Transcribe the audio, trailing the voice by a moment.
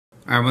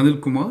I'm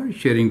Anil Kumar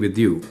sharing with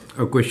you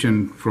a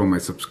question from my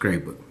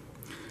subscriber.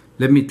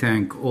 Let me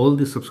thank all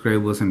the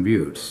subscribers and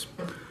viewers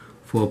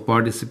for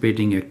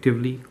participating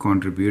actively,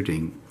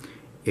 contributing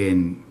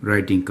in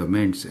writing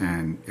comments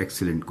and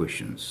excellent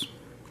questions.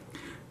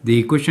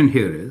 The question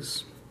here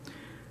is,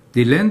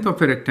 the length of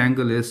a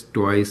rectangle is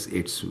twice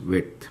its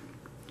width.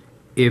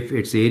 If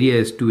its area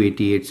is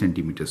 288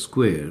 centimeters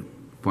square,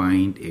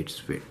 find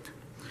its width.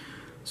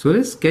 So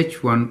let's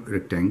sketch one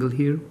rectangle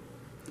here.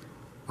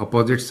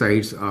 Opposite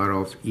sides are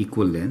of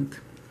equal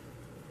length.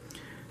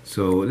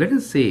 So let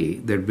us say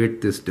that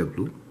width is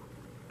W.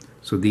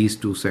 So these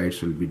two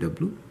sides will be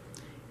W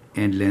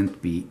and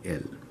length be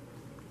L.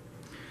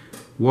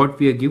 What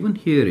we are given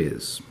here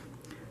is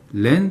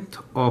length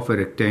of a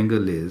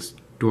rectangle is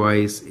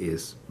twice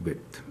its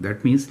width.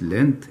 That means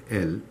length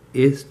L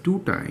is 2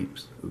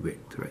 times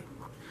width, right?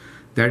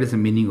 That is the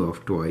meaning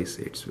of twice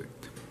its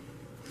width.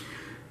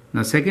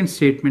 Now second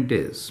statement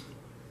is,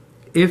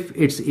 if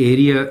its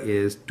area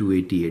is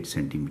 288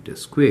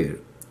 centimeters square,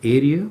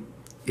 area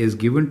is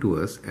given to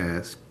us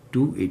as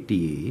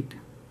 288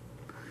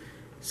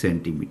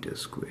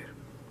 centimeters square.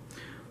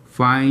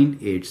 Find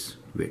its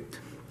width.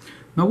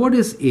 Now what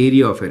is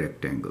area of a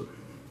rectangle?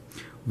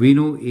 We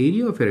know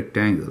area of a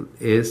rectangle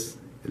is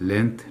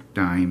length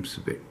times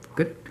width,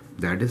 correct?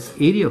 That is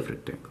area of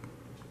rectangle.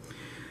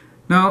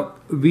 Now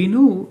we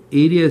know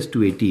area is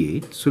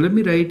 288, so let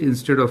me write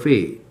instead of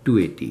A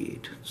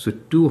 288. So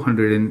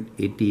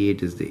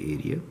 288 is the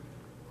area.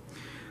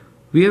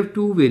 We have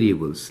two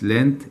variables,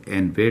 length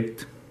and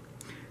width.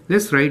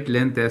 Let's write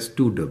length as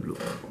 2W.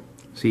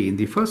 See, in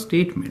the first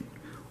statement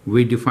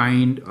we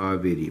defined our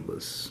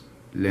variables,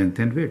 length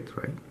and width,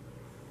 right?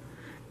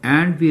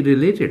 And we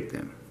related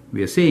them.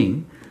 We are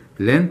saying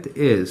length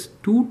is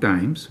 2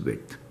 times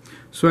width.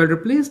 So I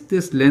replace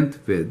this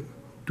length with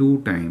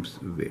 2 times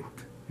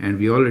width. And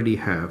we already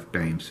have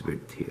times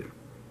width here,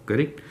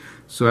 correct?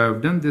 So I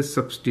have done this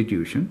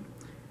substitution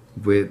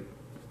with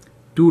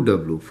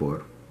 2W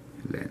for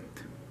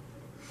length.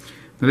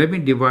 Now let me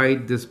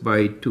divide this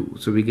by 2.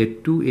 So we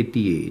get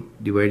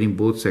 288 dividing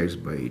both sides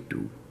by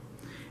 2.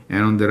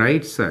 And on the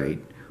right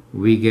side,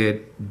 we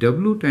get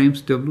W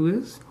times W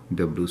is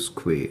W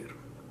square,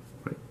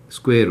 right?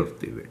 Square of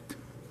the width.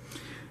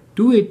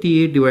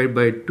 288 divided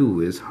by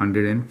 2 is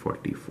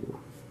 144.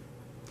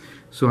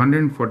 So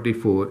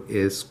 144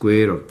 is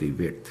square of the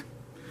width.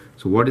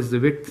 So what is the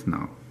width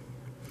now?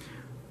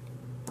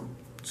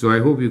 So I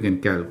hope you can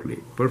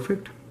calculate.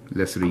 Perfect.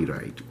 Let's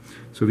rewrite.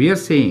 So we are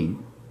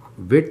saying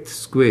width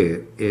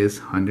square is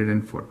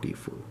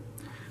 144.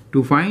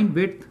 To find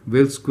width,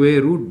 we'll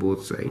square root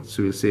both sides.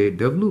 So we'll say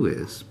W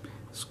is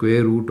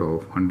square root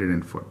of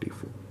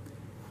 144.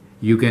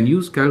 You can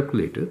use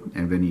calculator,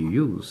 and when you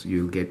use,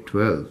 you'll get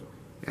 12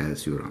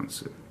 as your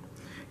answer.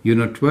 You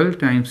know 12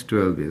 times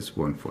 12 is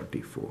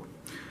 144.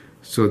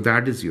 So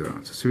that is your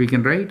answer. So we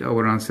can write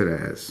our answer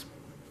as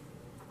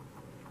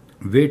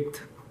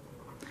width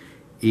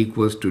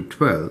equals to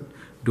 12.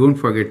 Don't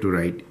forget to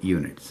write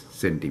units,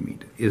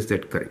 centimeter. Is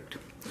that correct?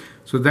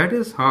 So that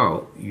is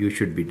how you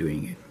should be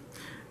doing it.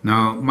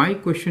 Now my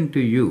question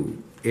to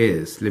you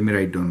is, let me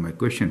write down my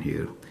question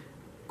here.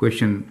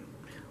 Question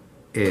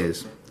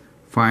is,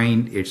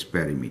 find its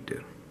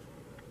perimeter.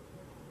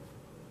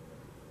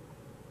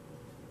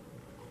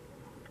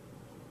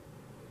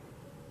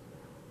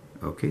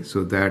 Okay,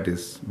 so that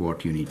is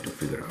what you need to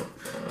figure out.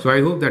 So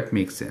I hope that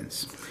makes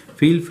sense.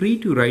 Feel free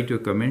to write your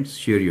comments,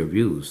 share your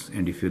views,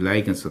 and if you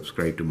like and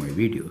subscribe to my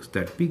videos,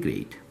 that'd be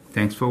great.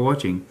 Thanks for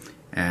watching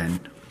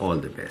and all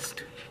the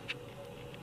best.